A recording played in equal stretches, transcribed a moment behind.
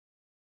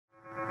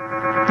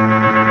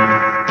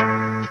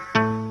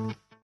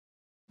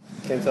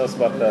can tell us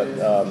about that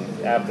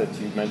app that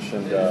you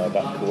mentioned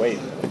about Kuwait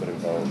a little bit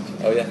involved.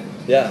 Oh yeah.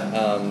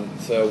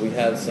 So we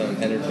have some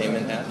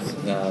entertainment apps.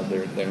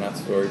 They're not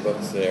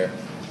storybooks. They're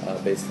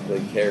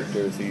basically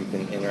characters who you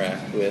can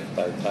interact with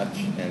by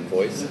touch and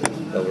voice.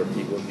 They'll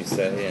repeat what you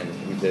say,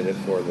 and we did it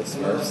for the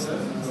Smurfs.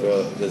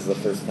 So this is the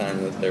first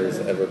time that there's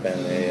ever been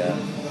a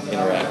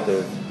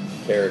interactive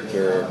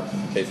character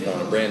based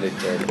on a branded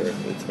character.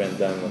 It's been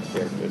done with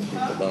characters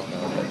people don't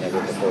know, but never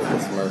before the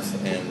Smurfs,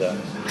 and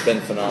it's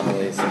been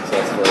phenomenally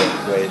successful.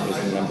 Kuwait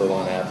is the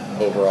 #1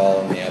 app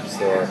overall in the App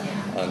Store,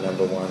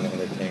 #1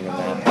 entertainment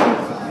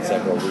app in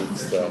several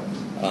weeks. So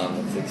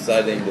it's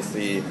exciting to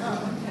see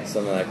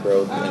some of that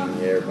growth in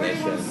the Arab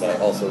nations, but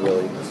also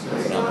really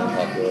phenomenally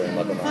popular in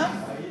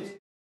Lebanon.